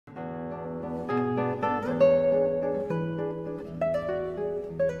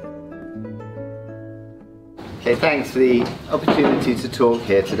Okay, thanks for the opportunity to talk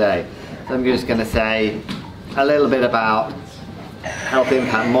here today. So I'm just going to say a little bit about health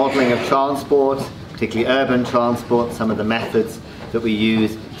impact modelling of transport, particularly urban transport, some of the methods that we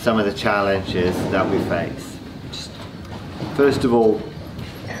use, some of the challenges that we face. First of all,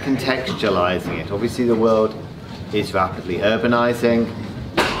 contextualising it. Obviously the world is rapidly urbanising,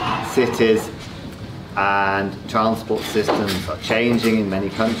 cities and transport systems are changing in many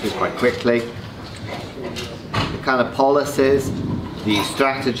countries quite quickly. The kind of policies, the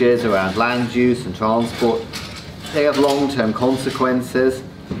strategies around land use and transport, they have long-term consequences,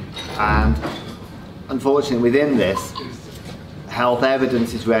 and unfortunately within this, health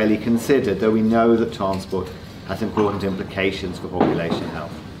evidence is rarely considered, though we know that transport has important implications for population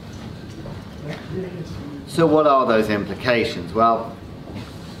health. So what are those implications? Well,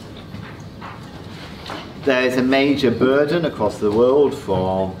 there is a major burden across the world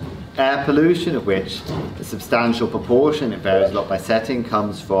from air pollution, of which a substantial proportion, it varies a lot by setting,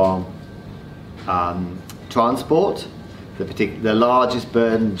 comes from transport. The largest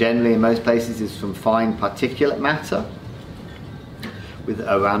burden generally in most places is from fine particulate matter, with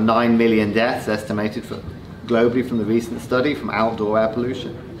around 9 million deaths estimated globally from the recent study from outdoor air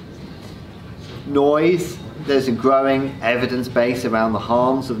pollution. Noise, there's a growing evidence base around the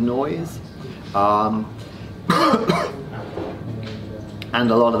harms of noise. And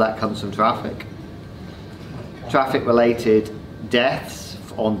a lot of that comes from traffic. Traffic-related deaths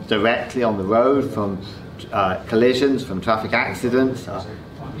directly on the road from collisions, from traffic accidents.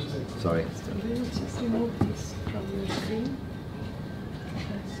 Sorry. Just remove this from your screen.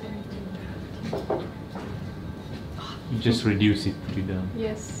 You just reduce it, put it down.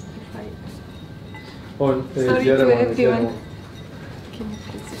 Yes, if I... Sorry to everyone. Can you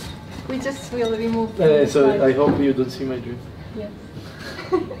please? We just will remove. So I hope you don't see my dream. Yes.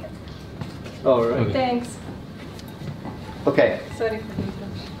 All right. Okay. Thanks. Okay. Sorry for the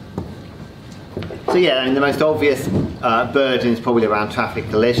interruption. So yeah, I mean, the most obvious burden is probably around traffic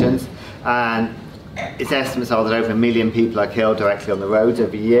collisions, and its estimates are that over 1 million people are killed directly on the roads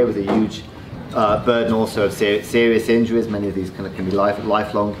every year, with a huge burden also of serious injuries. Many of these can be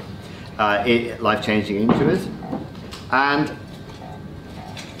lifelong, life-changing injuries. And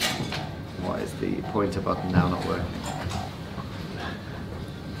what is the pointer button now not working?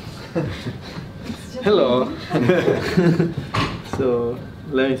 Hello. So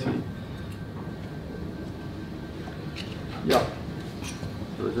let me see. Yeah.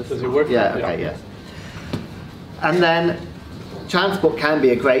 Does it work? Yeah, okay, yes. And then transport can be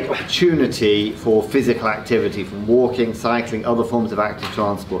a great opportunity for physical activity, from walking, cycling, other forms of active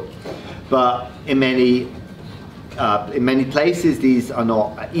transport. But in many places these are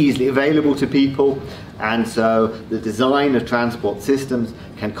not easily available to people, and so the design of transport systems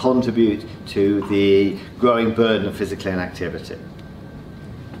can contribute to the growing burden of physical inactivity.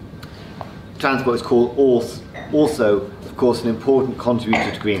 Transport is also, of course, an important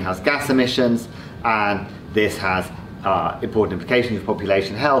contributor to greenhouse gas emissions, and this has important implications for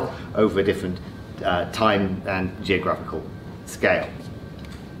population health over a different time and geographical scale.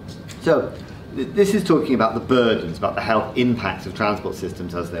 So this is talking about the burdens, about the health impacts of transport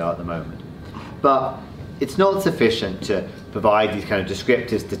systems as they are at the moment. But it's not sufficient to provide these kind of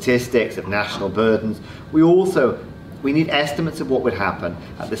descriptive statistics of national burdens. We need estimates of what would happen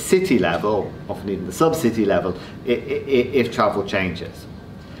at the city level, often even the sub-city level, if travel changes.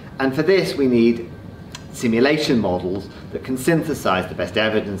 And for this we need simulation models that can synthesize the best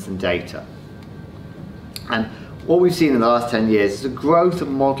evidence and data. And what we've seen in the last 10 years is a growth of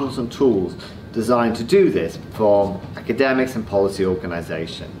models and tools designed to do this from academics and policy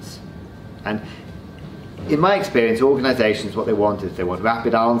organizations. And in my experience, organizations, what they want is they want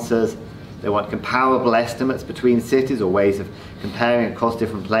rapid answers, they want comparable estimates between cities or ways of comparing across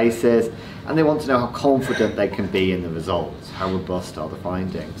different places, and they want to know how confident they can be in the results, how robust are the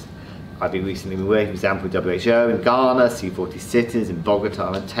findings. I've recently been working, for example, with WHO in Ghana, C40 cities in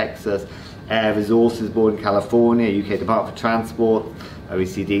Bogota and Texas, Air Resources Board in California, UK Department for Transport,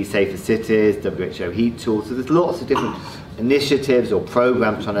 OECD Safer Cities, WHO Heat Tools. So there's lots of different initiatives or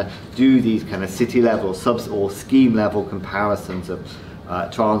programs trying to do these kind of city level or scheme level comparisons of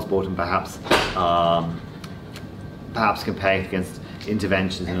transport, and perhaps comparing against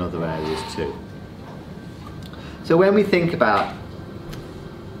interventions in other areas too. So when we think about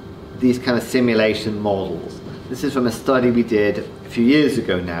these kind of simulation models, this is from a study we did a few years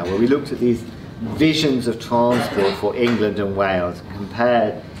ago now, where we looked at these visions of transport for England and Wales, and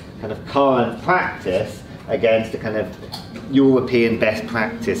compared kind of current practice against a kind of European best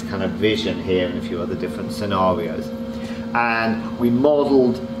practice kind of vision here, and a few other different scenarios. And we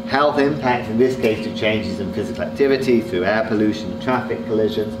modelled Health impacts, in this case, to changes in physical activity through air pollution, traffic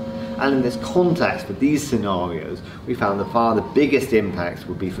collisions. And in this context, for these scenarios, we found that far the biggest impacts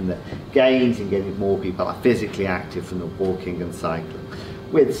would be from the gains in getting more people are physically active from the walking and cycling,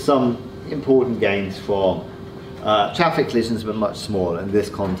 with some important gains from traffic collisions, but much smaller. In this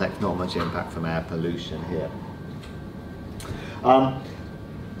context, not much impact from air pollution here.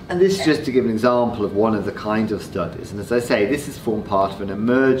 And this is just to give an example of one of the kind of studies. And as I say, this has formed part of an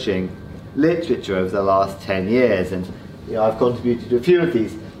emerging literature over the last 10 years. And I've contributed to a few of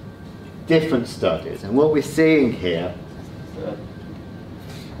these different studies. And what we're seeing here,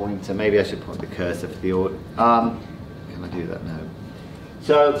 pointer, maybe I should point the cursor for the order. Can I do that now?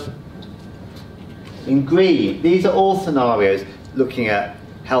 So, in green, these are all scenarios looking at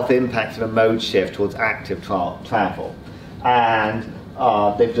health impacts of a mode shift towards active travel. And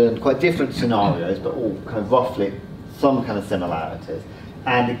they've done quite different scenarios, but all kind of roughly some kind of similarities.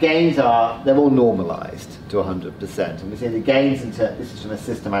 And the gains are, they're all normalized to 100%. And we see the gains, this is from a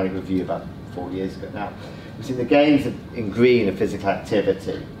systematic review about 4 years ago now. We see the gains in green of physical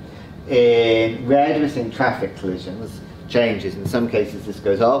activity. In red, we're seeing traffic collisions, changes. In some cases this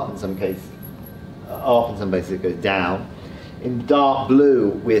goes up, in some cases up, in some places it goes down. In dark blue,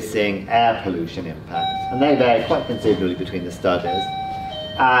 we're seeing air pollution impacts. And they vary quite considerably between the studies.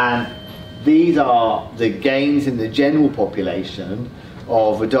 And these are the gains in the general population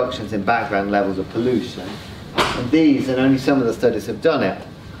of reductions in background levels of pollution. And these, and only some of the studies have done it,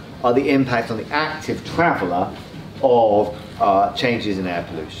 are the impact on the active traveller of changes in air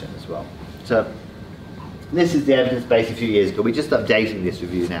pollution as well. So this is the evidence base a few years ago. We're just updating this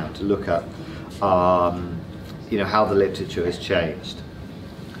review now to look at how the literature has changed.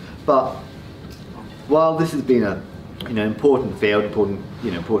 But while this has been a important field, important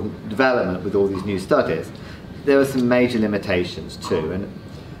development with all these new studies, there are some major limitations too. And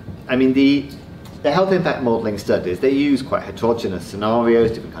I mean, the health impact modelling studies, they use quite heterogeneous scenarios,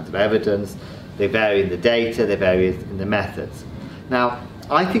 different kinds of evidence. They vary in the data, they vary in the methods. Now,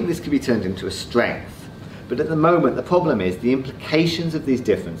 I think this could be turned into a strength, but at the moment the problem is the implications of these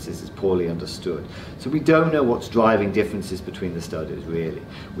differences is poorly understood. So we don't know what's driving differences between the studies, really.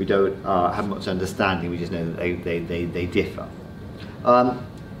 We don't have much understanding, we just know that they differ. And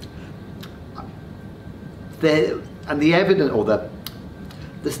the evidence, or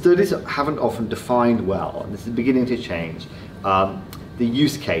the studies haven't often defined well, and this is beginning to change, the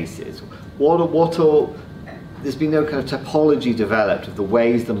use cases. There's been no kind of topology developed of the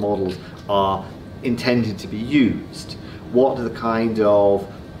ways the models are intended to be used. What are the kind of,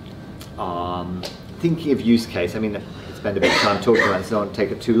 thinking of use case, I mean, I spend a bit of time talking about this, so I don't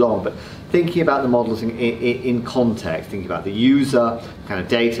take it too long, but thinking about the models in context, thinking about the user, the kind of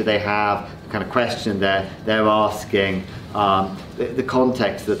data they have, the kind of question they're asking, the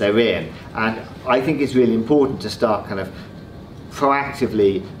context that they're in. And I think it's really important to start kind of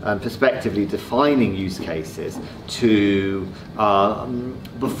proactively and prospectively defining use cases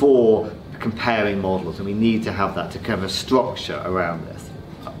before comparing models, and we need to have that to kind of a structure around this.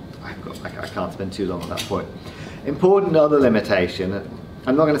 I can't spend too long on that point. Important other limitation,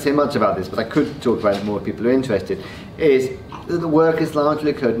 I'm not going to say much about this, but I could talk about it more if people are interested, is that the work has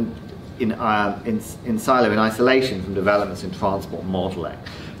largely occurred in silo, in isolation from developments in transport modelling.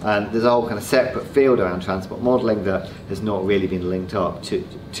 And there's a whole kind of separate field around transport modelling that has not really been linked up to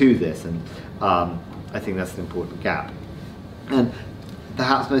this, and I think that's an important gap. And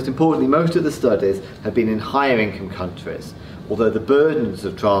perhaps most importantly, most of the studies have been in higher income countries, although the burdens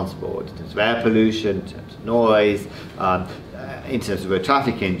of transport, in terms of air pollution, in terms of noise, in terms of road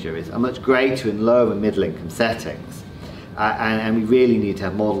traffic injuries, are much greater in low and middle income settings. And we really need to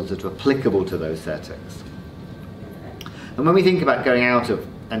have models that are applicable to those settings. And when we think about going out of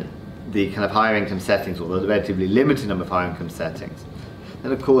the kind of higher income settings, or the relatively limited number of higher income settings,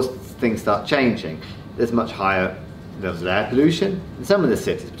 then of course things start changing. There's much higher levels of air pollution in some of the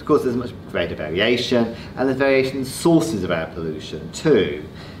cities, but of course there's much greater variation, and there's variation in sources of air pollution too.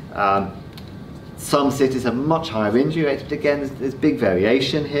 Some cities have much higher injury rates, but again there's big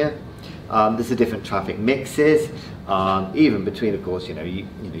variation here. There's different traffic mixes, even between, of course, UK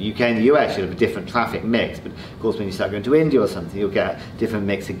and the US, you have a different traffic mix, but of course when you start going to India or something, you'll get a different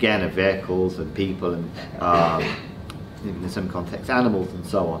mix again of vehicles and people and, in some contexts, animals and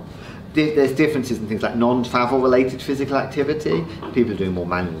so on. There's differences in things like non-travel related physical activity. People are doing more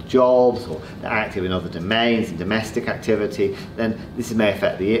manual jobs, or they're active in other domains and domestic activity. Then this may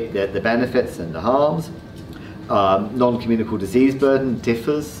affect the benefits and the harms. Non-communicable disease burden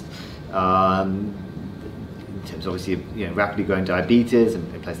differs. In terms of obviously rapidly growing diabetes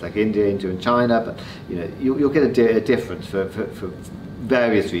in places like India and China, but you'll get a difference for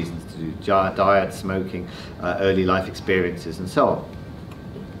various reasons to do, diet, smoking, early life experiences, and so on.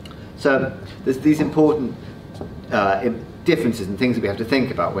 So there's these important differences and things that we have to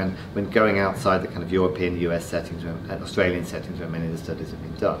think about when going outside the kind of European, US settings, and Australian settings where many of the studies have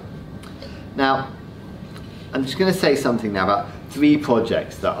been done. Now, I'm just going to say something now about 3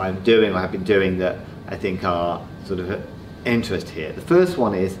 projects that I'm doing or have been doing that I think are sort of of interest here. The first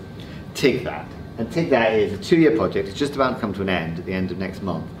one is TIGVAT. And TIGVAT is a 2-year project. It's just about to come to an end at the end of next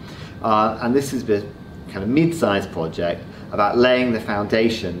month. And this is a kind of mid-sized project about laying the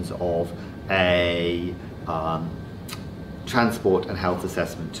foundations of a transport and health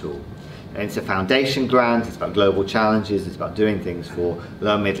assessment tool. And it's a foundation grant, it's about global challenges, it's about doing things for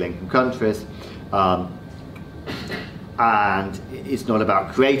low and middle income countries. And it's not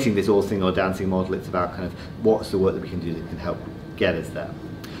about creating this all singing or dancing model, it's about kind of what's the work that we can do that can help get us there.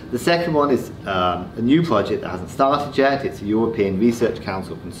 The second one is a new project that hasn't started yet. It's a European Research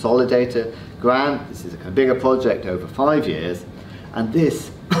Council Consolidator grant. This is a kind of bigger project over 5 years, and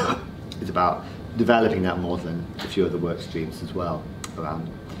this is about developing that model and a few other work streams as well around.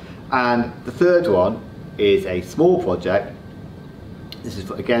 And the third one is a small project. This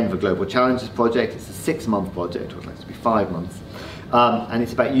is, again, for Global Challenges project. It's a 6-month project, or it's likely to be 5 months. And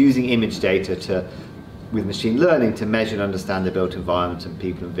it's about using image data with machine learning to measure and understand the built environment and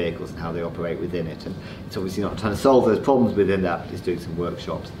people and vehicles and how they operate within it. And it's obviously not trying to solve those problems within that, but it's doing some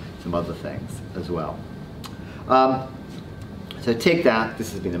workshops, some other things as well. So TIGVAT,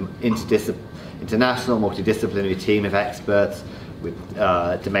 this has been an international multidisciplinary team of experts with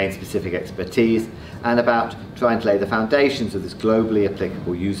domain-specific expertise, and about trying to lay the foundations of this globally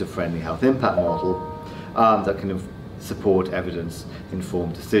applicable, user-friendly health impact model that can support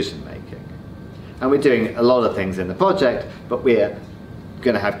evidence-informed decision-making. And we're doing a lot of things in the project, but we're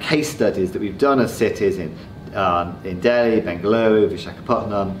going to have case studies that we've done as cities in Delhi, Bengaluru,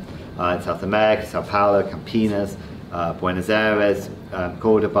 Visakhapatnam, in South America, Sao Paulo, Campinas, Buenos Aires,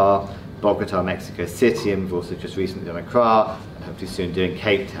 Cordoba, Bogota, Mexico City, and we've also just recently done Accra, and hopefully soon doing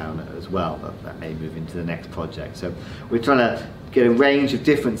Cape Town as well, but that may move into the next project. So we're trying to get a range of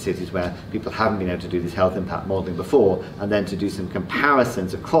different cities where people haven't been able to do this health impact modelling before, and then to do some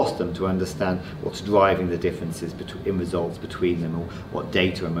comparisons across them to understand what's driving the differences in results between them, or what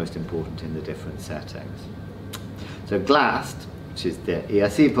data are most important in the different settings. So GLAST, which is the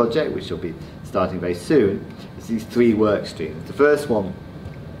ERC project, which will be starting very soon, is these 3 work streams. The first one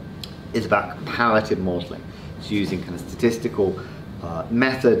is about comparative modelling. It's using kind of statistical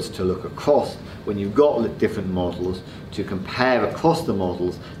methods to look across, when you've got different models, to compare across the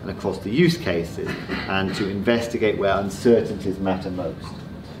models and across the use cases, and to investigate where uncertainties matter most.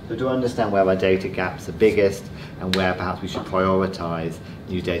 So to understand where our data gaps are biggest and where perhaps we should prioritise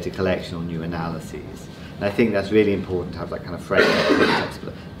new data collection or new analyses. And I think that's really important to have that kind of framework context,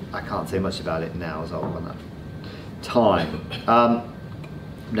 but I can't say much about it now as I'll run out of time.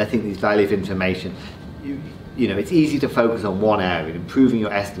 And I think these value of information, you know, it's easy to focus on one area, improving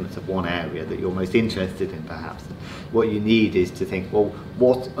your estimates of one area that you're most interested in perhaps. What you need is to think, well,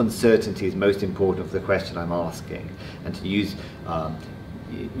 what uncertainty is most important for the question I'm asking, and to use,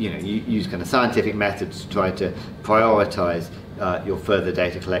 use kind of scientific methods to try to prioritize your further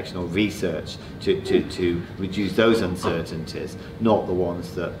data collection or research to reduce those uncertainties, not the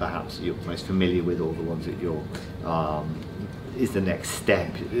ones that perhaps you're most familiar with, or the ones that you're is the next step,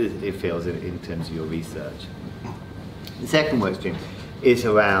 it feels, in terms of your research. The second work stream is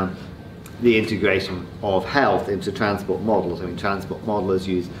around the integration of health into transport models. I mean, transport modelers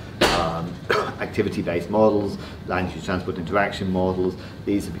use activity-based models, land use transport interaction models.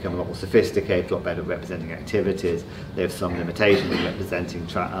 These have become a lot more sophisticated, a lot better at representing activities. They have some limitations in representing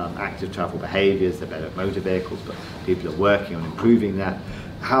active travel behaviours. They're better at motor vehicles, but people are working on improving that.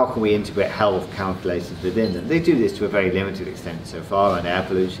 How can we integrate health calculations within them? They do this to a very limited extent so far, on air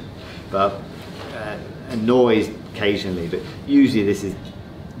pollution, and noise occasionally, but usually this is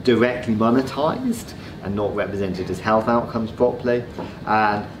directly monetized and not represented as health outcomes properly.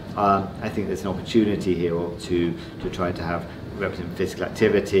 And I think there's an opportunity here to try to have represent physical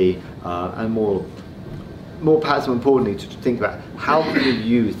activity, and more perhaps more importantly, to think about how can we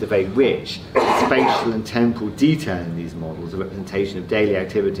use the very rich spatial and temporal detail in these models, the representation of daily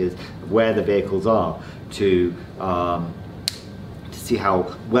activities, of where the vehicles are, to see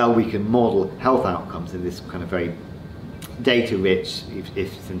how well we can model health outcomes in this kind of very data-rich,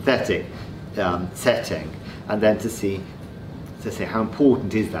 if synthetic, setting, and then to say how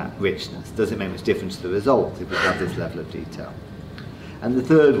important is that richness? Does it make much difference to the results if we have this level of detail? And the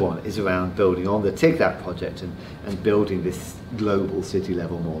third one is around building on the TIGDAP project and building this global city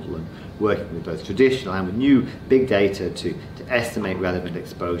level model and working with both traditional and with new big data to estimate relevant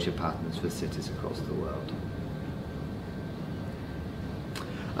exposure patterns for cities across the world.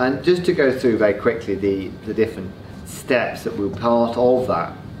 And just to go through very quickly the different steps that were part of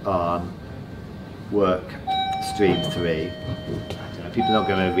that work stream 3. I don't know, people are not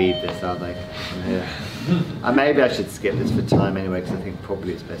going to read this, are they? Yeah. And maybe I should skip this for time anyway, because I think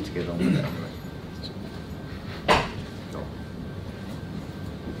probably it's best to get on with it anyway.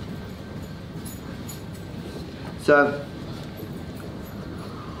 So,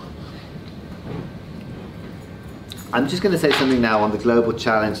 I'm just going to say something now on the Global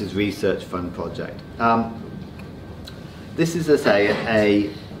Challenges Research Fund project. This is, as I say,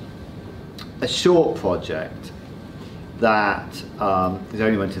 a short project that is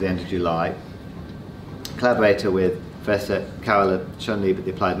only went to the end of July. Collaborator with Professor Carola Chunlieb at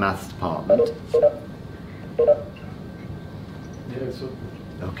the Applied Maths Department. Yeah, so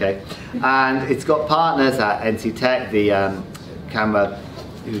Okay, and it's got partners at NC Tech, the camera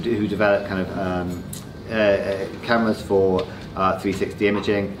who develop kind of cameras for 360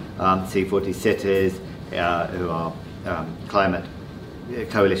 imaging, C40 Cities, who are climate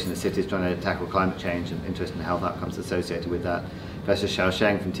coalition of cities trying to tackle climate change and interest in the health outcomes associated with that. Professor Xiao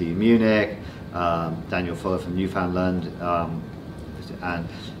Sheng from TU Munich, Daniel Fuller from Newfoundland, and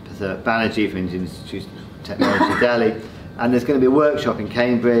Professor Banerjee from Indian Institute of Technology, Delhi. And there's going to be a workshop in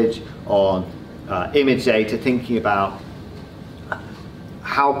Cambridge on image data, thinking about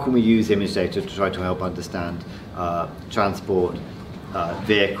how can we use image data to try to help understand transport,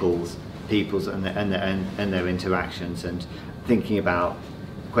 vehicles, people's and their interactions, and thinking about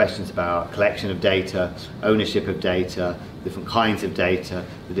questions about collection of data, ownership of data, different kinds of data,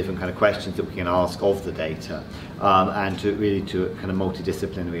 the different kind of questions that we can ask of the data, and to a kind of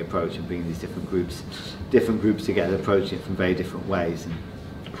multidisciplinary approach and bringing these different groups together, approaching it from very different ways, and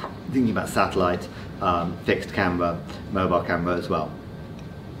thinking about satellite, fixed camera, mobile camera as well.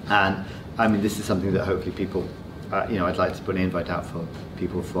 And I mean, this is something that hopefully people, I'd like to put an invite out for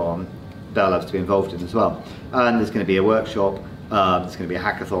people from Bell Labs to be involved in as well. And there's going to be a workshop, there's going to be a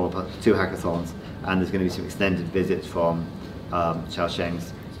hackathon, 2 hackathons, and there's going to be some extended visits from Xiao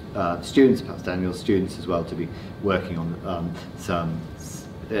Sheng's students, perhaps Daniel's students as well, to be working on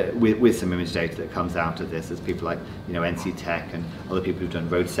with some image data that comes out of this, as people like NC Tech and other people who've done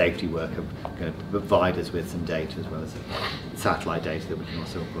road safety work are going to provide us with some data, as well as satellite data that we can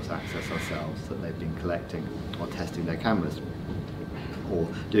also of course access ourselves, that they've been collecting or testing their cameras, or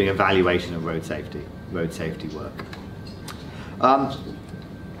doing evaluation of road safety work. I'm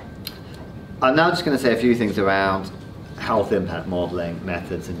now just going to say a few things around health impact modelling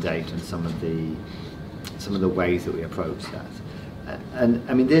methods and data, and some of the ways that we approach that. And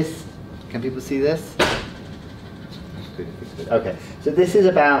I mean, this, can people see this? Good. Okay, so this is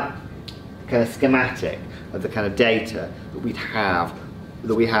about kind of schematic of the kind of data that we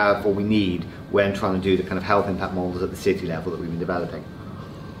have or we need when trying to do the kind of health impact models at the city level that we've been developing.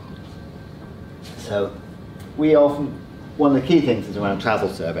 So we often, one of the key things is around travel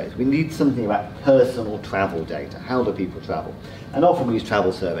surveys. We need something about personal travel data. How do people travel? And often we use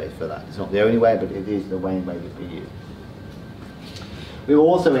travel surveys for that. It's not the only way, but it is the main way that we use. We're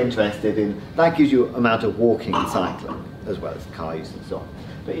also interested in, that gives you amount of walking and cycling, as well as car use and so on.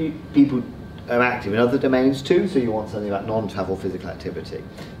 But people are active in other domains too, so you want something about non-travel physical activity,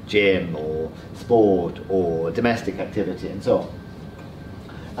 gym or sport or domestic activity and so on.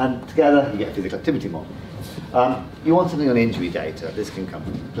 And together you get a physical activity model. You want something on injury data. This can come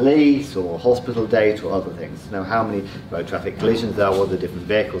from police or hospital data or other things. Know how many road traffic collisions there are, what are the different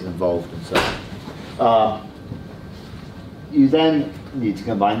vehicles involved and so on. You then need to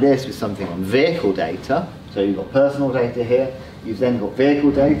combine this with something on vehicle data. So you've got personal data here. You've then got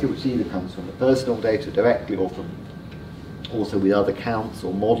vehicle data, which either comes from the personal data directly or from also with other counts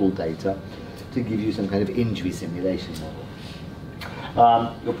or model data to give you some kind of injury simulation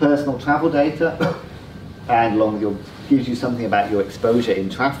model. Your personal travel data and along with gives you something about your exposure in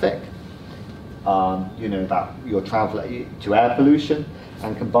traffic, about your travel to air pollution,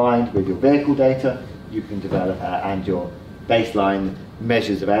 and combined with your vehicle data, you can develop and your baseline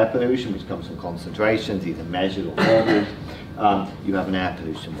measures of air pollution, which comes from concentrations, either measured or modeled. You have an air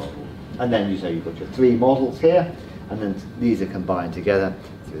pollution model. And then you've got your 3 models here, and then these are combined together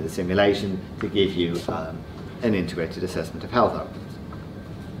through the simulation to give you an integrated assessment of health outcomes.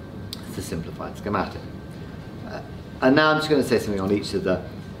 It's a simplified schematic. And now I'm just going to say something on each of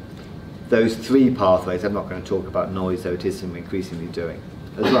those 3 pathways. I'm not going to talk about noise, though it is something we're increasingly doing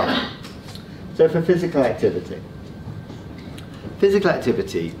as well. So for physical activity. physical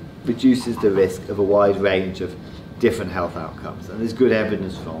activity reduces the risk of a wide range of different health outcomes, and there's good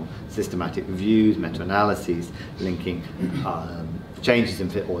evidence from systematic reviews, meta-analyses linking changes in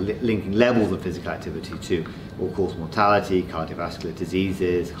linking levels of physical activity to all-cause mortality, cardiovascular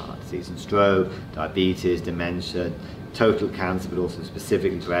diseases, heart disease and stroke, diabetes, dementia, total cancer, but also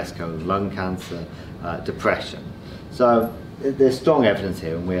specifically breast, colon, lung cancer, depression. So there's strong evidence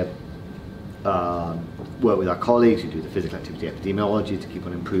here, and we're work with our colleagues who do the physical activity epidemiology to keep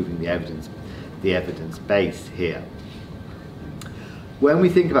on improving the evidence base here. When we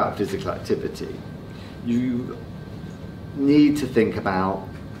think about physical activity, you need to think about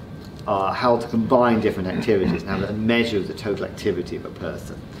how to combine different activities and how to measure the total activity of a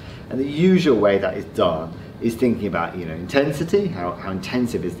person. And the usual way that is done is thinking about, intensity, how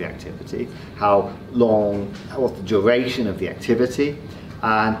intensive is the activity, how long, what's the duration of the activity,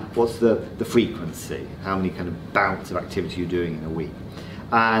 and what's the frequency, how many kind of bouts of activity you're doing in a week.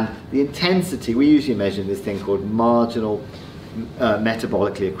 And the intensity, we usually measure this thing called marginal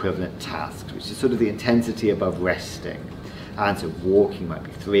metabolically equivalent tasks, which is sort of the intensity above resting. And so walking might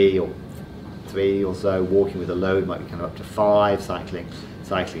be three or so, walking with a load might be kind of up to 5, cycling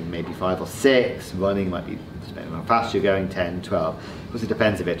maybe 5 or 6, running might be, depending on how fast you're going, 10, 12. Of course, it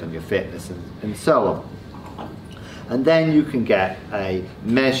depends a bit on your fitness and so on. And then you can get a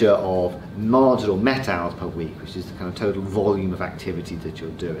measure of marginal met-hours per week, which is the kind of total volume of activity that you're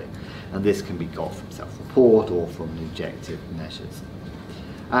doing. And this can be got from self-report or from objective measures.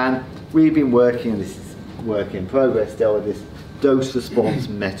 And we've been working, and this is work in progress still, with this dose-response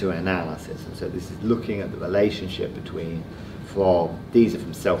meta-analysis. And so this is looking at the relationship between, these are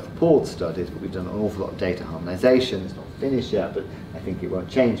from self-report studies, but we've done an awful lot of data harmonization. It's not finished yet, but I think it won't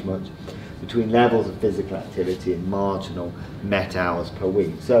change much, between levels of physical activity and marginal met-hours per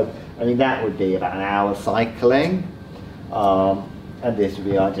week. So, I mean, that would be about an hour cycling, and this would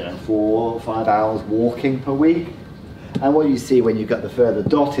be, 4 or 5 hours walking per week. And what you see when you've got the further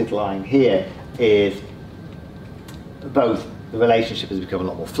dotted line here is both the relationship has become a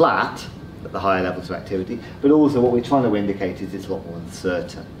lot more flat at the higher levels of activity, but also what we're trying to indicate is it's a lot more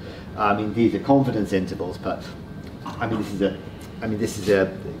uncertain. I mean, these are confidence intervals, but I mean, this is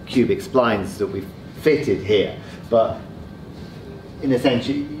a cubic splines that we've fitted here, but in a sense,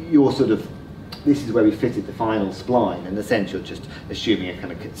 you're sort of, this is where we fitted the final spline, and in a sense, you're just assuming a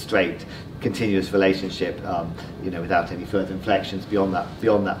kind of straight, continuous relationship, without any further inflections beyond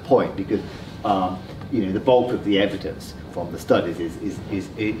that point, because the bulk of the evidence from the studies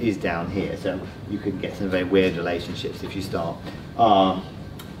is down here. So you can get some very weird relationships if you start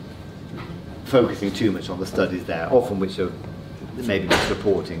focusing too much on the studies there, often which are maybe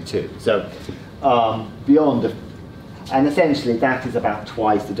misreporting too. So and essentially that is about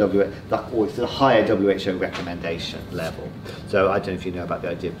twice or it's a higher WHO recommendation level. So I don't know if you know about the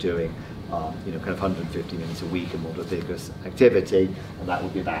idea of doing kind of 150 minutes a week of moderate vigorous activity, and that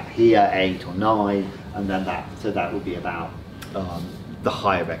would be about here 8 or 9, and then that would be about the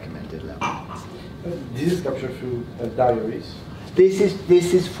higher recommended level. This is captured through diaries.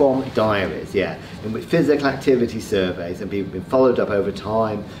 This is from diaries, yeah, in which physical activity surveys, and people have been followed up over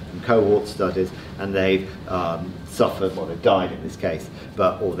time from cohort studies, and they've suffered, well, they've died in this case,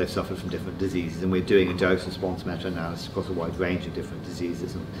 or they've suffered from different diseases, and we're doing a dose response meta-analysis across a wide range of different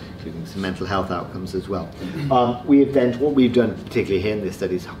diseases, including some mental health outcomes as well. What we've done particularly here in this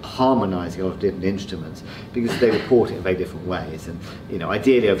study is harmonising a lot of different instruments, because they report it in very different ways, and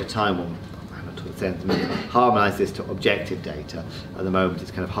ideally over time harmonise this to objective data. At the moment it's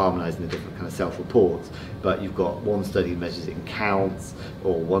kind of harmonising the different kind of self-reports, but you've got one study measures it in counts,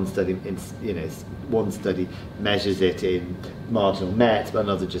 or one study measures it in marginal met, but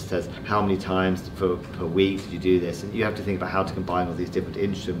another just says how many times per week did you do this, and you have to think about how to combine all these different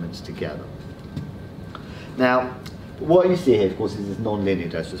instruments together. Now, what you see here, of course, is this non-linear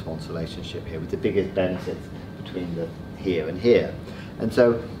dose-response relationship here, with the biggest benefits between the here and here. And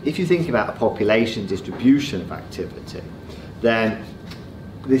so if you think about a population distribution of activity, then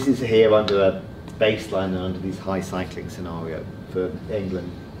this is here under a baseline and under these high cycling scenario for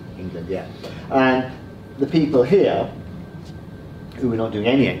England, yeah. And the people here who are not doing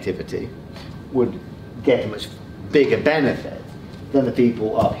any activity would get a much bigger benefit than the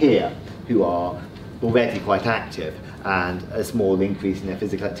people up here who are already quite active, and a small increase in their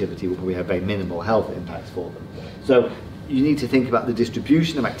physical activity will probably have very minimal health impacts for them. So you need to think about the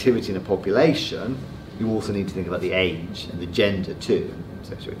distribution of activity in a population. You also need to think about the age and the gender too,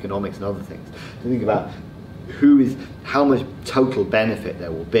 socioeconomics and other things. To think about how much total benefit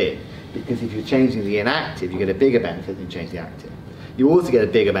there will be. Because if you're changing the inactive, you get a bigger benefit than changing the active. You also get a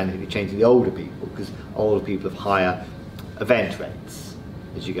bigger benefit if you're changing the older people, because older people have higher event rates.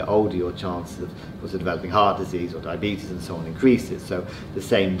 As you get older, your chance of developing heart disease or diabetes and so on increases. So the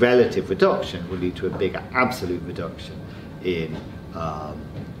same relative reduction will lead to a bigger absolute reduction in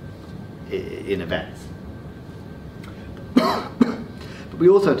events. But we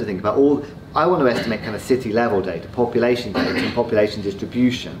also have to think about I want to estimate kind of city level data, population data and population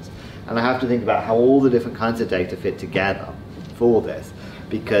distributions. And I have to think about how all the different kinds of data fit together for this.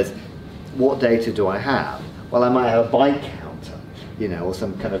 Because what data do I have? Well, I might have a bike counter, you know, or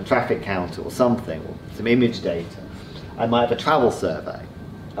some kind of traffic counter or something, or some image data. I might have a travel survey.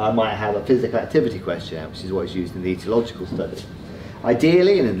 I might have a physical activity questionnaire, which is what is used in the etiological studies.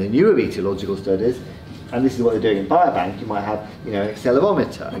 Ideally, and in the newer etiological studies, and this is what they're doing in biobank, you might have, you know, an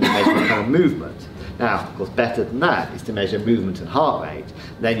accelerometer and you measure kind of movement. Now, of course, better than that is to measure movement and heart rate.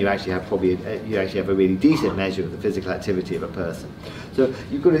 Then you actually have a really decent measure of the physical activity of a person. So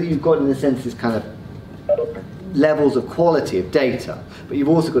you've got in a sense this kind of levels of quality of data, but you've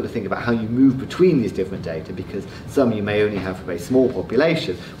also got to think about how you move between these different data, because some you may only have for a very small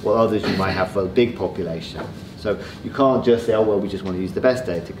population, while others you might have for a big population. So you can't just say, oh well, we just want to use the best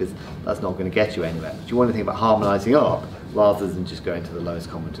data, because that's not going to get you anywhere. But you want to think about harmonizing up rather than just going to the lowest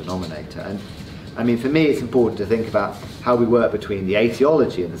common denominator. And I mean, for me, it's important to think about how we work between the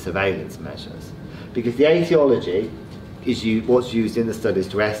etiology and the surveillance measures, because the etiology is what's used in the studies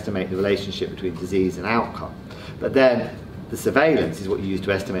to estimate the relationship between disease and outcome. But then the surveillance is what you use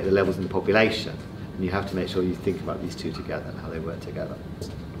to estimate the levels in the population. And you have to make sure you think about these two together and how they work together.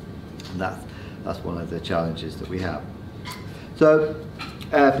 And that's one of the challenges that we have. So,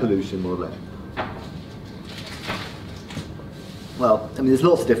 air pollution modelling. Well, I mean, there's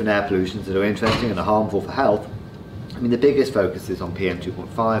lots of different air pollutions that are interesting and are harmful for health. I mean, the biggest focus is on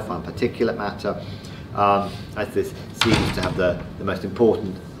PM2.5, fine particulate matter, as this seems to have the most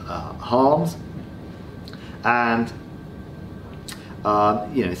important harms. And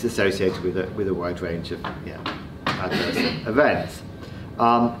you know, it's associated with a wide range of adverse events.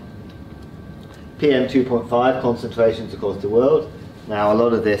 PM2.5 concentrations across the world. Now, a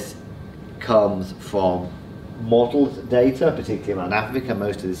lot of this comes from modelled data, particularly around Africa.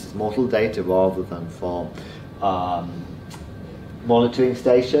 Most of this is modelled data rather than from monitoring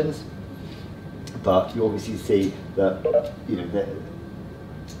stations. But you obviously see that, you know,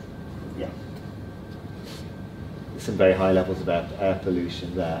 some very high levels of air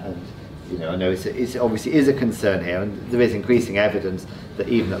pollution there, and you know, I know it's obviously is a concern here, and there is increasing evidence that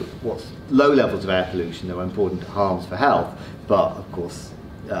even at what's low levels of air pollution, there are important harms for health, but of course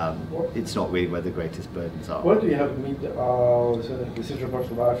it's not really where the greatest burdens are. Where do you have the central parts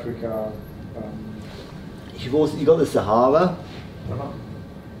of Africa? You've got the Sahara.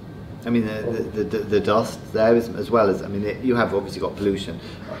 I mean, the dust there as well as, I mean, you have obviously got pollution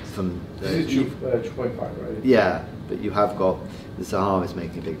from the... This is 2.5, right? Yeah, but you have got, the Sahara is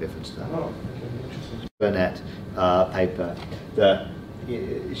making a big difference to that. Oh, okay, interesting. Burnett paper that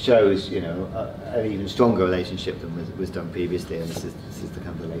shows, you know, an even stronger relationship than was done previously, and this is the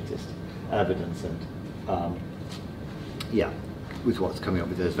kind of the latest evidence, and yeah, with what's coming up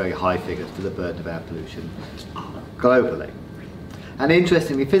with those very high figures for the burden of air pollution globally. And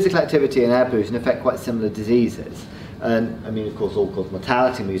interestingly, physical activity and air pollution affect quite similar diseases. And I mean, of course, all-cause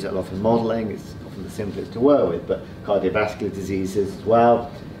mortality, we use that a lot in modelling, it's often the simplest to work with, but cardiovascular diseases as well,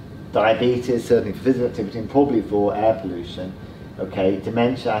 diabetes, certainly for physical activity and probably for air pollution. Okay,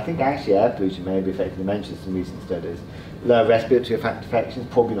 dementia, I think actually air pollution may be affecting dementia in some recent studies. Lower respiratory infections,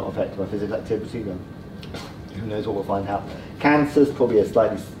 probably not affected by physical activity, though who knows what we'll find out. Cancer's probably a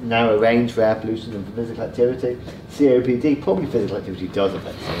slightly narrower range for air pollution than for physical activity. COPD, probably physical activity does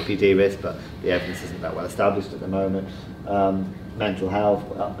affect COPD risk, but the evidence isn't that well established at the moment. Mental health,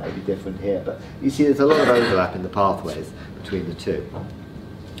 well, maybe different here, but you see there's a lot of overlap in the pathways between the two.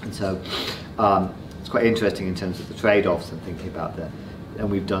 And so it's quite interesting in terms of the trade-offs and thinking about that. And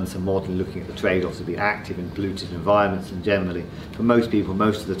we've done some modelling looking at the trade-offs of being active in polluted environments, and generally, for most people,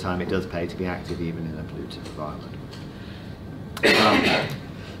 most of the time it does pay to be active even in a polluted environment.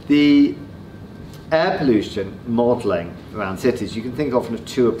 The air pollution modelling around cities, you can think often of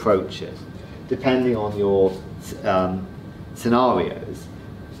two approaches, depending on your scenarios.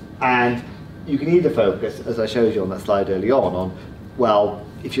 And you can either focus, as I showed you on that slide early on, well,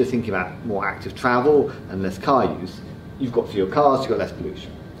 if you're thinking about more active travel and less car use, you've got fewer cars, you've got less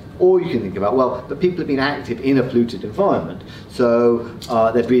pollution. Or you can think about, well, but people have been active in a polluted environment, so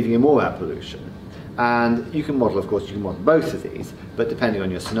they're breathing in more air pollution. And you can model, of course, you can model both of these, but depending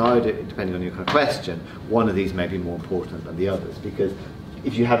on your scenario, depending on your kind of question, one of these may be more important than the others, because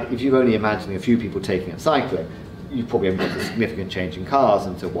if you're only imagining a few people taking up cycling, you probably haven't got a significant change in cars,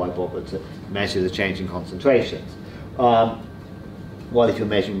 and so why bother to measure the change in concentrations? While if you're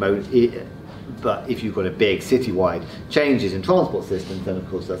measuring mode, but if you've got a big citywide changes in transport systems, then of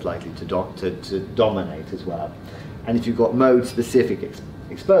course that's likely to dominate as well. And if you've got mode-specific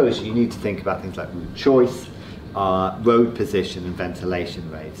exposure, you need to think about things like route choice, road position and ventilation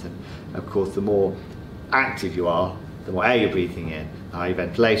rates. And of course, the more active you are, the more air you're breathing in, the higher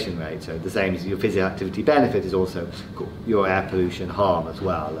ventilation rate. So the same as your physical activity benefit is also your air pollution harm as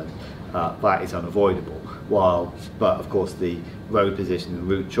well, and that is unavoidable. But of course, the road position and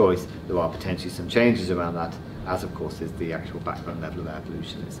route choice, there are potentially some changes around that, as of course is the actual background level of air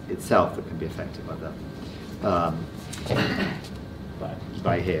pollution itself that can be affected by the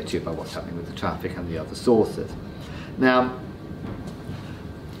by here too, by what's happening with the traffic and the other sources. Now,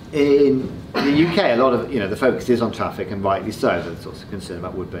 in the UK, a lot of the focus is on traffic, and rightly so. There's also concern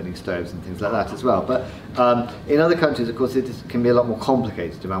about wood burning stoves and things like that as well. But in other countries, of course, it can be a lot more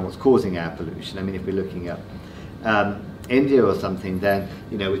complicated around what's causing air pollution. I mean, if we're looking at India or something, then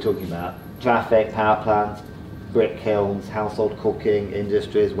we're talking about traffic, power plants, brick kilns, household cooking,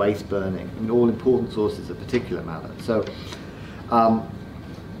 industries, waste burning. I mean, all important sources of particulate matter. So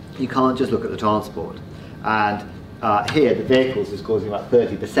you can't just look at the transport. And here, the vehicles is causing about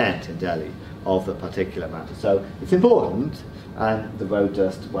 30% in Delhi of the particulate matter. So it's important, and the road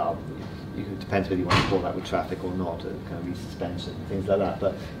dust, well, it depends whether you want to call that with traffic or not, kind of resuspension and things like that.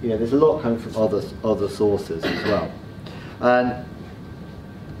 But there's a lot coming from other sources as well. And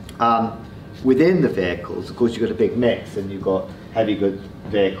within the vehicles, of course, you've got a big mix, and you've got heavy goods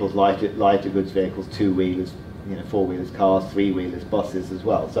vehicles, lighter goods vehicles, two-wheelers, four-wheelers, cars, three-wheelers, buses as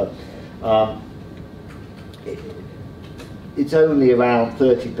well. So it's only around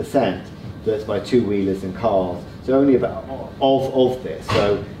 30% that's by two-wheelers and cars. So only about of this.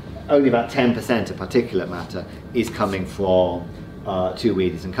 So only about 10% of particulate matter is coming from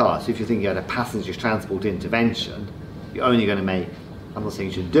two-wheelers and cars. So if you're thinking about a passenger transport intervention, you're only going to make, I'm not saying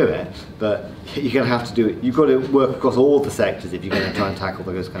you should do it, but you're going to have to do it. You've got to work across all the sectors if you're going to try and tackle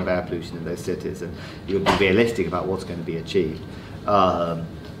those kind of air pollution in those cities, and you've got to be realistic about what's going to be achieved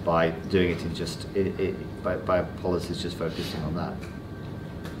by doing it in just by policies just focusing on that.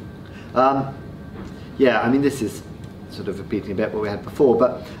 Yeah, I mean, this is sort of repeating a bit what we had before,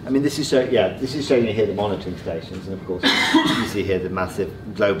 but I mean, this is showing you here the monitoring stations, and of course you see here the massive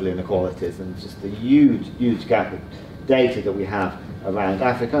global inequalities and just the huge gap of data that we have around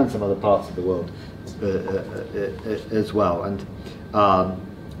Africa and some other parts of the world as well, and of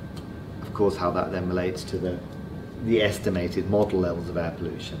course how that then relates to the estimated model levels of air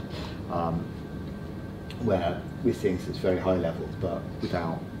pollution, where we're seeing such very high levels, but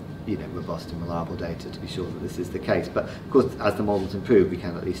without robust and reliable data to be sure that this is the case. But of course, as the models improve, we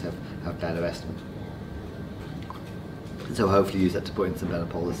can at least have better estimates. And so hopefully use that to put in some better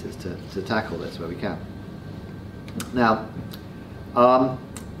policies to tackle this where we can. Now,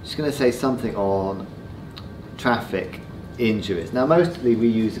 just going to say something on traffic injuries. Now, mostly we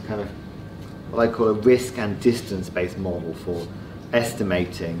use a kind of what I call a risk and distance-based model for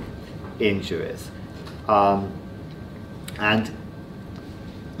estimating injuries. And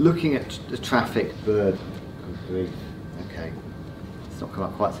looking at the traffic burden, okay, it's not come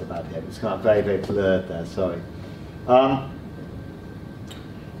up quite so bad here, but it's come up very, very blurred there, sorry.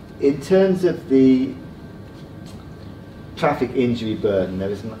 In terms of the traffic injury burden, there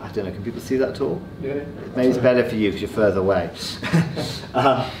is, I don't know, can people see that at all? Yeah. Maybe it's better for you because you're further away.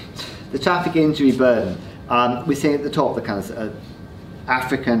 The traffic injury burden, we're seeing at the top the kind of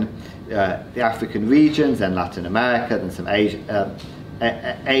the African regions, then Latin America, then some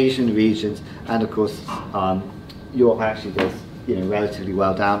Asian regions, and of course Europe actually does relatively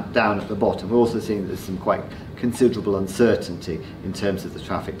well down at the bottom. We're also seeing that there's some quite considerable uncertainty in terms of the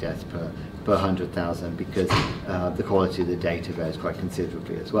traffic deaths per 100,000 because the quality of the data varies quite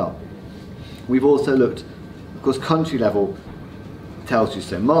considerably as well. We've also looked, of course, country level tells you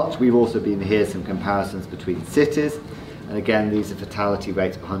so much. We've also been here some comparisons between cities, and again these are fatality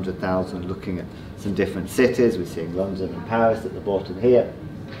rates per 100,000 looking at some different cities. We're seeing London and Paris at the bottom here,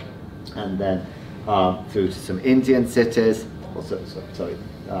 and then through to some Indian cities, also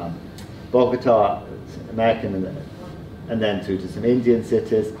Bogota, American, and then through to some Indian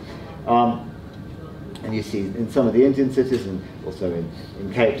cities. And you see in some of the Indian cities and also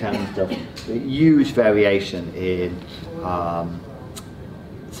in Cape Town and stuff, a huge variation in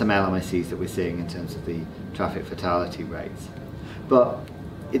some LMICs that we're seeing in terms of the traffic fatality rates. But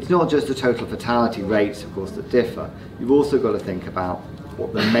it's not just the total fatality rates, of course, that differ. You've also got to think about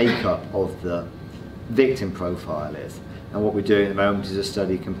what the makeup of the victim profile is. And what we're doing at the moment is a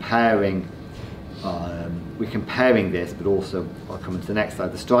study comparing, we're comparing this, but also, I'll come into the next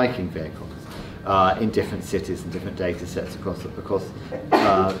slide, the striking vehicles, in different cities and different data sets across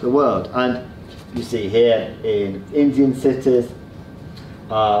the world. And you see here in Indian cities,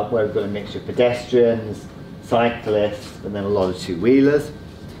 where we've got a mixture of pedestrians, cyclists, and then a lot of two-wheelers.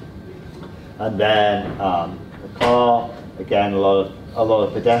 And then the car, again, a lot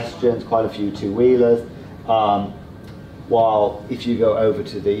of pedestrians, quite a few two-wheelers. While if you go over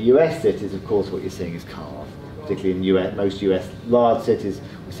to the US cities, of course, what you're seeing is cars. Particularly in most US large cities,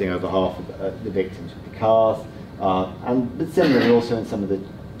 we're seeing over half of the victims would be cars. But similarly also in some of the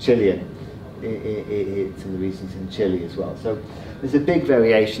Chilean, some of the regions in Chile as well. So there's a big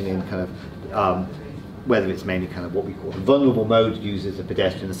variation in kind of whether it's mainly kind of what we call the vulnerable mode users, the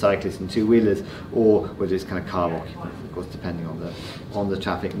pedestrians, cyclists and two-wheelers, or whether it's kind of car occupants, of course, depending on the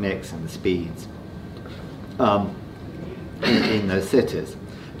traffic mix and the speeds in those cities.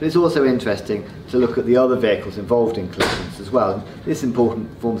 But it's also interesting to look at the other vehicles involved in collisions as well. And this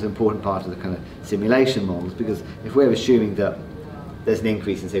forms an important part of the kind of simulation models, because if we're assuming that there's an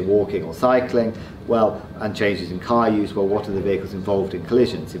increase in, say, walking or cycling, well, and changes in car use, well, what are the vehicles involved in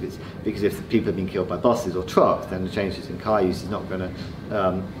collisions? Because if people have been killed by buses or trucks, then the changes in car use is not going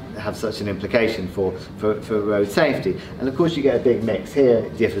to have such an implication for road safety. And of course you get a big mix here.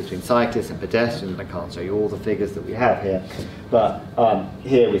 It differs between cyclists and pedestrians. I can't show you all the figures that we have here, but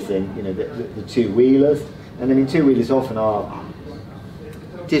here we're seeing, you know, the two-wheelers, and I mean two-wheelers often are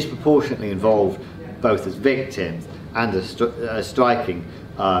disproportionately involved both as victims and as striking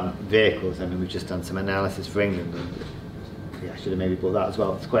vehicles. I mean, we've just done some analysis for England, and yeah, I should have maybe brought that as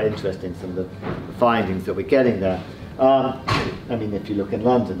well. It's quite interesting, some of the findings that we're getting there. I mean, if you look in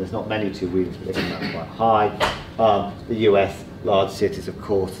London, there's not many two-wheelers, but they come out quite high. The US large cities, of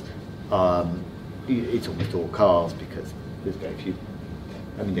course, it's almost all cars, because there's very few.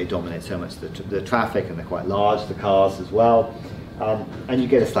 I mean, they dominate so much the traffic, and they're quite large, the cars as well. And you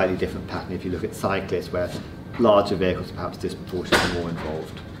get a slightly different pattern if you look at cyclists, where larger vehicles are perhaps disproportionately more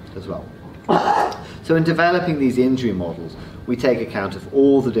involved as well. So in developing these injury models, we take account of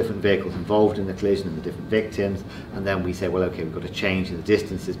all the different vehicles involved in the collision and the different victims, and then we say, well, okay, we've got a change in the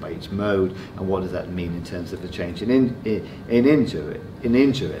distances by each mode, and what does that mean in terms of the change in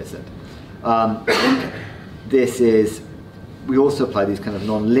injuries? We also apply these kind of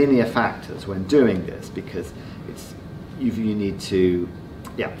non-linear factors when doing this, because you need to,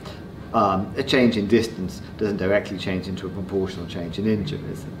 a change in distance doesn't directly change into a proportional change in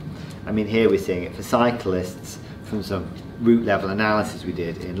injuries. I mean, here we're seeing it for cyclists from some route level analysis we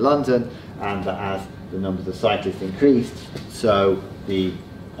did in London, and that as the numbers of cyclists increased, so the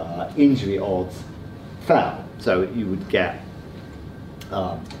injury odds fell. So you would get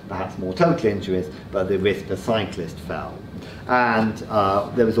perhaps more total injuries, but the risk per cyclist fell. And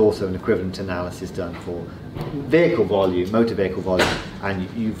there was also an equivalent analysis done for vehicle volume, motor vehicle volume, and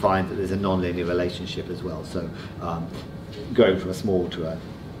you find that there's a non-linear relationship as well. So going from a small to a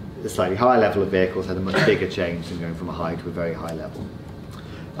slightly higher level of vehicles had a much bigger change than going from a high to a very high level.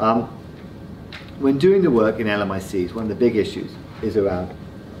 When doing the work in LMICs, one of the big issues is around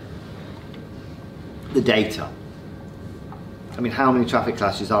the data. I mean, how many traffic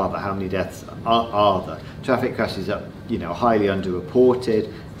crashes are there? How many deaths are there? Traffic crashes are, highly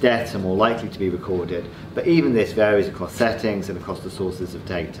underreported. Deaths are more likely to be recorded, but even this varies across settings and across the sources of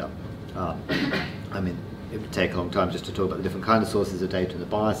data. I mean, it would take a long time just to talk about the different kinds of sources of data and the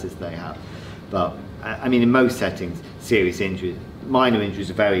biases they have. But I mean, in most settings, serious injuries, minor injuries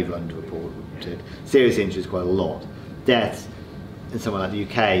are very underreported. Serious injuries quite a lot. Deaths in somewhere like the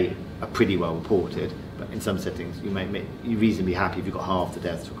UK are pretty well reported, but in some settings you're reasonably happy if you've got half the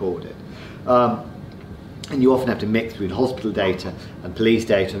deaths recorded. And you often have to mix between hospital data and police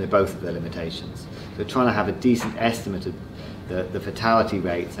data, and they both have their limitations. So trying to have a decent estimate of the fatality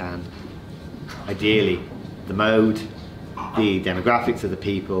rates, and ideally the mode, the demographics of the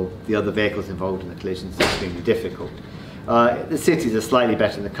people, the other vehicles involved in the collisions, is extremely difficult. The cities are slightly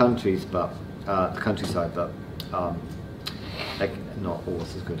better than the countries, but the countryside, but not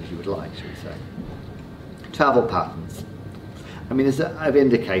always as good as you would like, shall we say. Travel patterns. I mean, as I've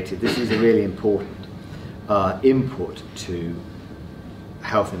indicated, this is a really important input to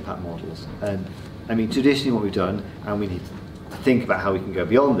health impact models. And I mean, traditionally what we've done, and we need to think about how we can go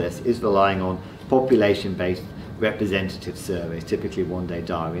beyond this, is relying on population-based representative surveys, typically one-day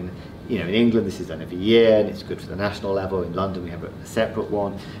diary. And, in England this is done every year, and it's good for the national level. In London we have a separate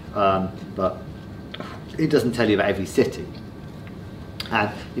one, but it doesn't tell you about every city.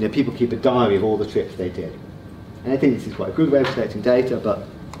 And people keep a diary of all the trips they did. And I think this is quite a good way of collecting data, but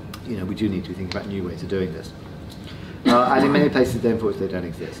we do need to think about new ways of doing this. And in many places they unfortunately don't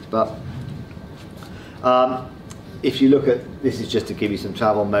exist. But if you look at, this is just to give you some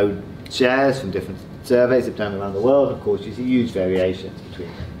travel mode shares from different surveys that have done around the world. Of course, you see huge variations between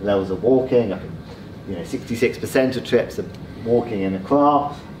levels of walking. Up in, 66% of trips are walking in a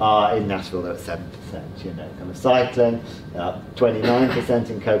car. In Nashville, they're at 7%. Kind of cycling, 29%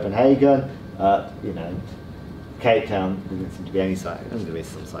 in Copenhagen. Cape Town, there didn't seem to be any cycling. And there is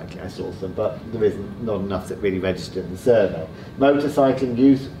some cycling, I saw some, but there isn't not enough that really registered in the survey. Motorcycling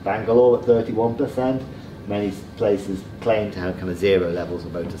use, Bangalore at 31%. Many places claim to have kind of zero levels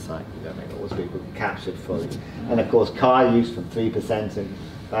of motorcycling. I don't think always people captured fully. And of course, car use from 3% in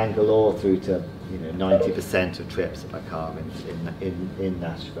Bangalore through to 90% of trips by car in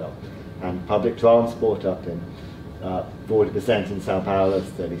Nashville. And public transport up in 40% in Sao Paulo,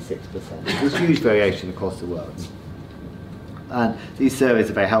 36%. There's huge variation across the world. And these surveys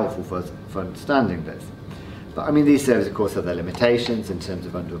are very helpful for understanding this. But I mean, these surveys, of course, have their limitations in terms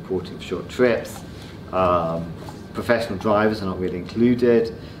of underreporting of short trips. Professional drivers are not really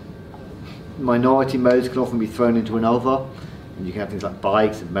included. Minority modes can often be thrown into another. And you can have things like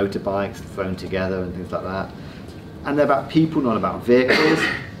bikes and motorbikes thrown together and things like that. And they're about people, not about vehicles.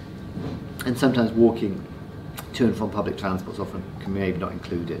 And sometimes walking to and from public transport is often maybe not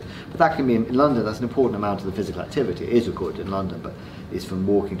included. But that can be, in London, that's an important amount of the physical activity. It is recorded in London, but it's from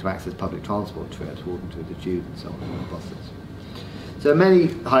walking to access public transport trips, walking to the tube and so on, and buses. So many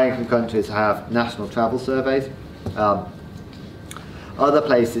high-income countries have national travel surveys. Other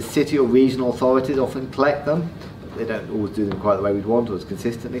places, city or regional authorities often collect them. They don't always do them quite the way we'd want or as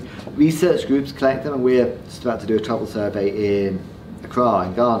consistently. Research groups collect them, and we're just about to do a travel survey in Accra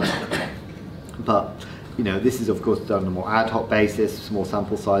in Ghana. But this is of course done on a more ad hoc basis, small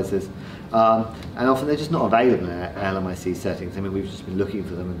sample sizes, and often they're just not available in LMIC settings. I mean, we've just been looking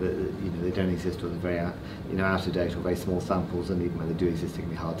for them, and they don't exist, or they're very out of date or very small samples, and even when they do exist, it can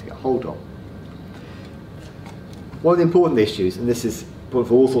be hard to get hold of. One of the important issues, and this is important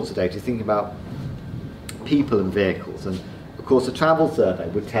for all sorts of data, is thinking about people and vehicles. And of course, a travel survey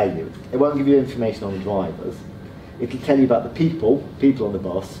would tell you, it won't give you information on the drivers, it'll tell you about the people on the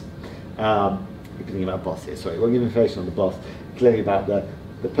bus. Thinking about bus here, sorry, it won't give information on the bus, clearly about the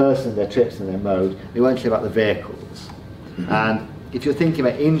person, their trips and their mode. It won't tell you about the vehicles. And if you're thinking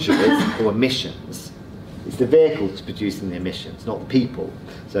about injuries or emissions, it's the vehicle that's producing the emissions, not the people.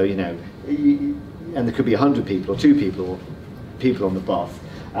 So, and there could be 100 people or 2 people or people on the bus,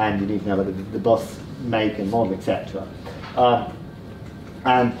 and you need to know about the bus make and model, etc.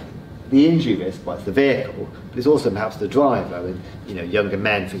 And the injury risk, well, it's the vehicle, but it's also perhaps the driver. I mean, younger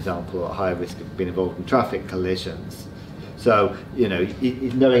men, for example, are at higher risk of being involved in traffic collisions. So,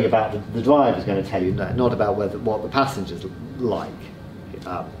 knowing about the driver is going to tell you not about what the passengers like.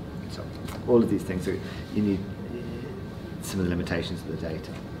 So, all of these things, so you need some of the limitations of the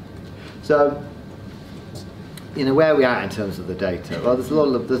data. So, where are we at in terms of the data? Well, there's a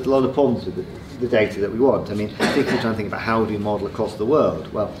lot of problems with the data that we want. I mean, particularly trying to think about how do you model across the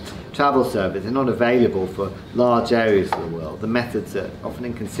world. Well, travel surveys are not available for large areas of the world. The methods are often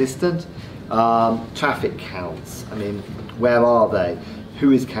inconsistent. Traffic counts, I mean, where are they?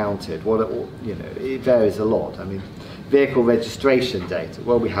 Who is counted? It varies a lot. I mean, vehicle registration data,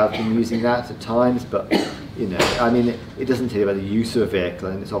 well, we have been using that at times, but it doesn't tell you about the use of a vehicle,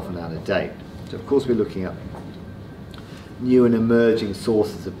 and it's often out of date. So of course we're looking at new and emerging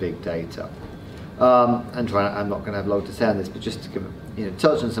sources of big data. I'm not going to have long to say on this, but just to give,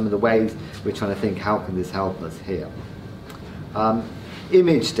 touch on some of the ways we're trying to think, how can this help us here?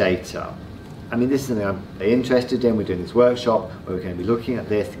 Image data. I mean, this is something I'm very interested in. We're doing this workshop where we're going to be looking at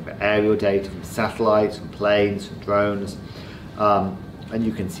this, thinking about aerial data from satellites, from planes, from drones, and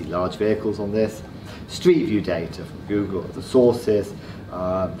you can see large vehicles on this. Street view data from Google, the sources,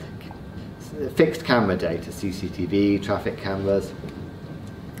 fixed camera data, CCTV, traffic cameras.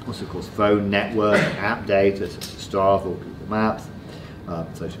 Also, of course, phone network, app data, such as Strava or Google Maps,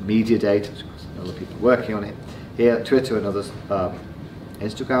 social media data, which of course a lot of people are working on it here, Twitter and others,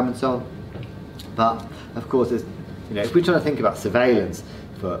 Instagram and so on. But of course, there's, if we're trying to think about surveillance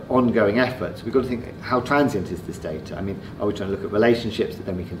for ongoing efforts, we've got to think, how transient is this data? I mean, are we trying to look at relationships that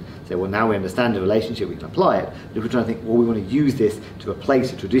then we can say, well, now we understand a relationship, we can apply it. But if we're trying to think, well, we want to use this to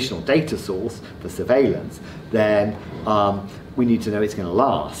replace a traditional data source for surveillance, then we need to know it's going to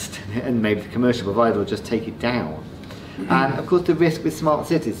last, and maybe the commercial provider will just take it down. And of course, the risk with smart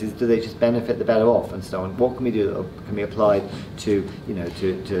cities is, do they just benefit the better off and so on? What can we do that can be applied to,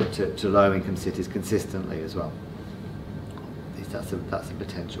 to low income cities consistently as well? That's a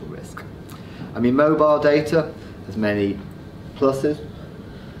potential risk. I mean, mobile data has many pluses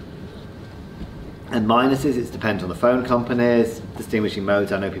and minuses. It depends on the phone companies. Distinguishing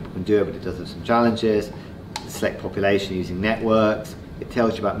modes, I know people can do it, but it does have some challenges. Select population using networks. It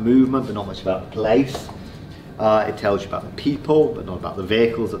tells you about movement, but not much about place. It tells you about the people, but not about the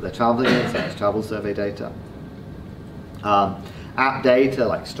vehicles that they're traveling in, so it's travel survey data. App data,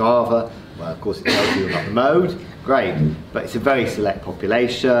 like Strava, well, of course it tells you about the mode, great, but it's a very select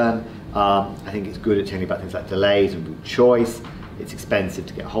population. I think it's good at telling you about things like delays and route choice. It's expensive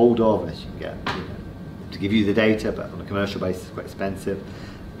to get hold of, unless you can get, to give you the data, but on a commercial basis it's quite expensive.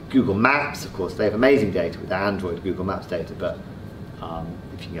 Google Maps, of course, they have amazing data with Android Google Maps data, but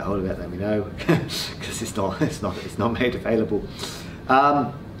if you can get hold of it, let me know, because it's not made available.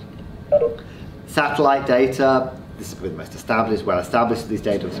 Satellite data, this is probably the most established, well established these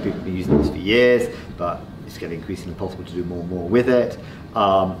data, because people have been using this for years, but it's getting increasingly possible to do more and more with it.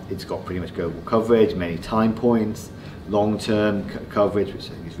 It's got pretty much global coverage, many time points, long-term coverage, which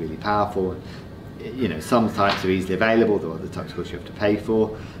I think is really powerful. Some types are easily available, there are other types of course you have to pay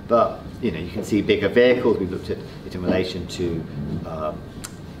for, but you can see bigger vehicles. We've looked at it in relation to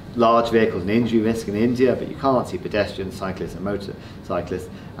large vehicles and injury risk in India, but you can't see pedestrians, cyclists and motorcyclists,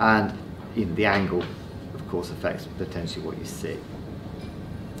 and the angle of course affects potentially what you see.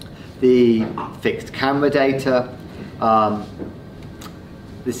 The fixed camera data,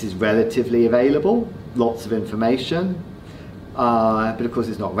 this is relatively available, lots of information, but of course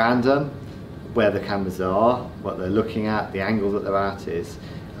it's not random. Where the cameras are, what they're looking at, the angle that they're at is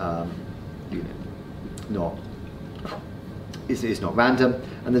it's not random,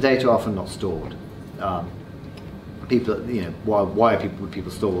 and the data are often not stored. People, why would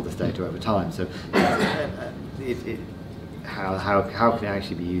people store all this data over time? So how can it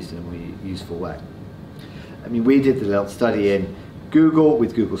actually be used in a more useful way? I mean, we did the little study in Google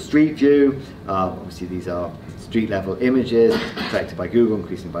with Google Street View. Obviously these are street level images collected by Google,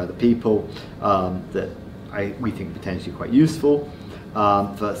 increasingly by other people, that we think potentially quite useful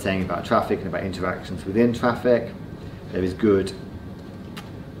for saying about traffic and about interactions within traffic. There is good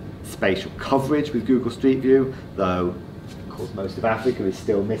spatial coverage with Google Street View, though of course most of Africa is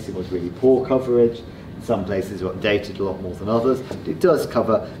still missing what's really poor coverage. In some places it's dated a lot more than others, but it does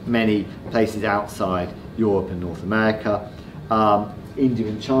cover many places outside Europe and North America. India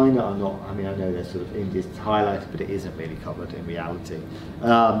and China are not, I know they're sort of, India's highlighted, but it isn't really covered in reality.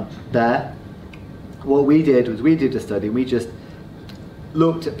 There, what we did was we did a study, and we just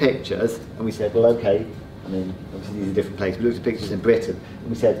looked at pictures, and we said, well, okay, obviously these are different places. We looked at pictures in Britain, and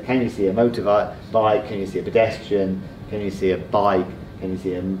we said, can you see a motorbike, can you see a pedestrian, can you see a bike, can you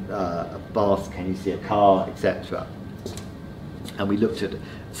see a bus, can you see a car, etc. And we looked at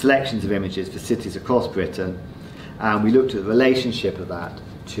selections of images for cities across Britain, and we looked at the relationship of that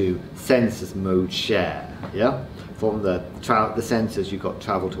to census mode share. Yeah, from the census, you've got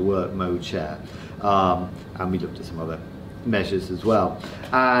travel to work mode share, and we looked at some other measures as well.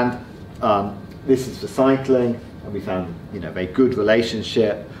 And this is for cycling, and we found a very good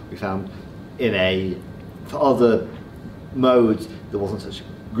relationship. We found for other modes there wasn't such a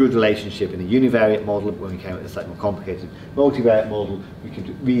good relationship in a univariate model, but when we came at a slightly more complicated multivariate model, we could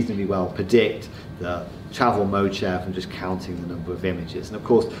reasonably well predict the travel mode share from just counting the number of images. And of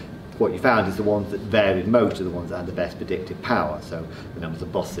course, what you found is the ones that varied most are the ones that had the best predictive power. So the numbers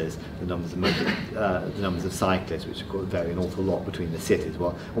of buses, the numbers of cyclists, which of course vary an awful lot between the cities.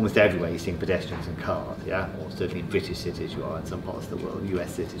 Well, almost everywhere you're seeing pedestrians and cars, yeah? Or certainly in British cities you are, in some parts of the world.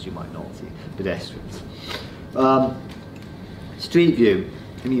 US cities you might not see pedestrians. Street View,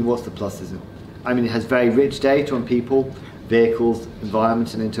 what's the pluses? It has very rich data on people, vehicles,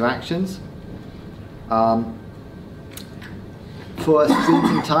 environment and interactions. For a street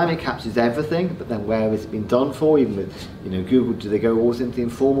in time, it captures everything, but then where has it been done for? Even with Google, do they go always into the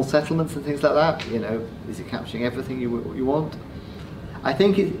informal settlements and things like that? Is it capturing everything you want? I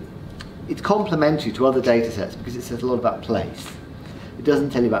think it's complementary to other data sets because it says a lot about place. It doesn't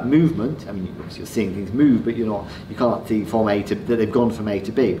tell you about movement. Obviously you're seeing things move, but you can't see from that they've gone from A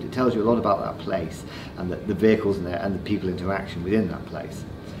to B. But it tells you a lot about that place and the vehicles and the people interaction within that place.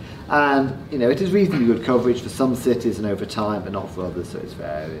 And it is reasonably good coverage for some cities and over time, but not for others, so it's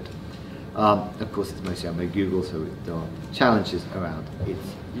varied. Of course, it's mostly owned by Google, so there are challenges around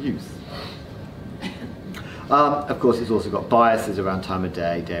its use. Of course, it's also got biases around time of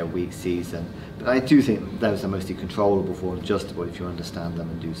day, day of week, season. But I do think those are mostly controllable for and adjustable if you understand them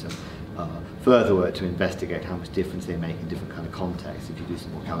and do some further work to investigate how much difference they make in different kind of contexts if you do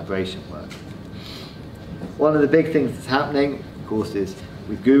some more calibration work. One of the big things that's happening, of course, is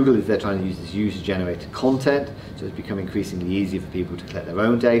with Google is they're trying to use this user-generated content, so it's becoming increasingly easy for people to collect their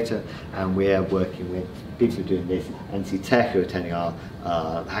own data, and we're working with people who are doing this, NC Tech, who are attending our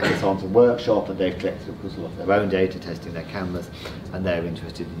hackathons and workshop, and they've collected, of course, a lot of their own data, testing their cameras, and they're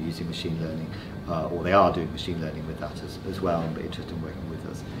interested in using machine learning, or they are doing machine learning with that as well, and be interested in working with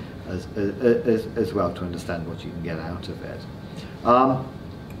us as well to understand what you can get out of it.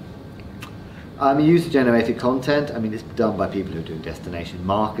 User-generated content, I mean, it's done by people who are doing destination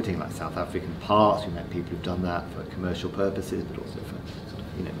marketing, like South African Parks. We met people who've done that for commercial purposes, but also for sort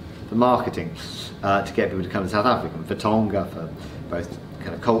of, for marketing, to get people to come to South Africa, and for Tonga, for both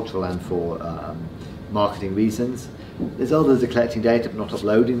kind of cultural and for marketing reasons. There's others that are collecting data but not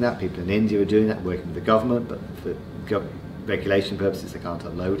uploading that. People in India are doing that, working with the government, but for regulation purposes they can't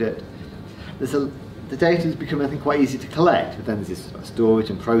upload it. The data has become, I think, quite easy to collect, but then there's this storage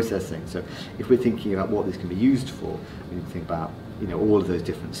and processing. So if we're thinking about what this can be used for, we need to think about all of those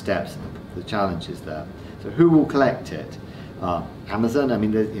different steps and the challenges there. So who will collect it? Amazon. I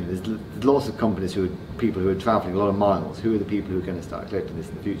mean, there's lots of companies people who are travelling a lot of miles. Who are the people who are going to start collecting this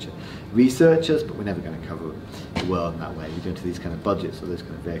in the future? Researchers, but we're never going to cover the world in that way. We don't have these kind of budgets or those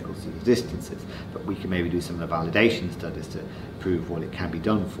kind of vehicles to the distances, but we can maybe do some of the validation studies to prove what it can be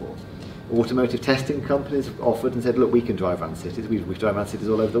done for. Automotive testing companies have offered and said, look, we can drive around cities. We drive around cities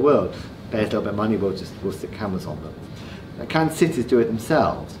all over the world. Pay us a little bit of money, we'll stick cameras on them. Now, can cities do it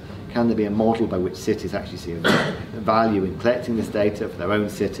themselves? Can there be a model by which cities actually see a value in collecting this data for their own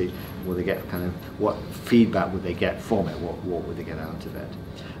city? Will they get what feedback would they get from it? What would they get out of it?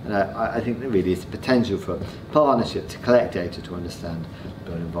 And I think there really is potential for partnership to collect data to understand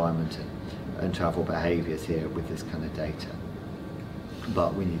the environment and travel behaviours here with this kind of data.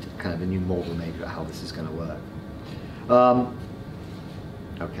 But we need kind of a new model maybe about how this is going to work.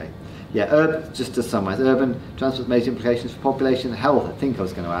 Okay. Yeah, just to summarise, urban transport major implications for population health. I think I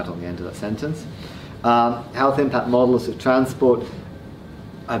was going to add on the end of that sentence. Health impact models of transport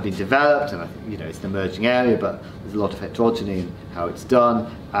have been developed, and I think it's an emerging area, but there's a lot of heterogeneity in how it's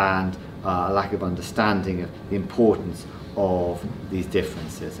done, and a lack of understanding of the importance of these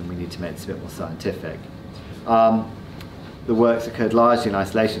differences, and we need to make this a bit more scientific. The work's occurred largely in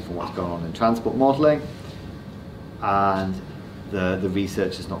isolation from what's going on in transport modelling, and the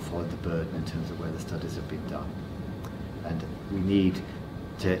research has not followed the burden in terms of where the studies have been done. And we need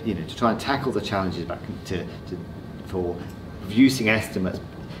to try and tackle the challenges for using estimates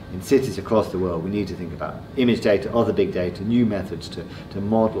in cities across the world. We need to think about image data, other big data, new methods to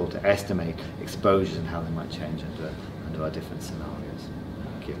model, to estimate exposures and how they might change under our different scenarios.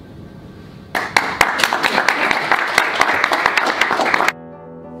 Thank you.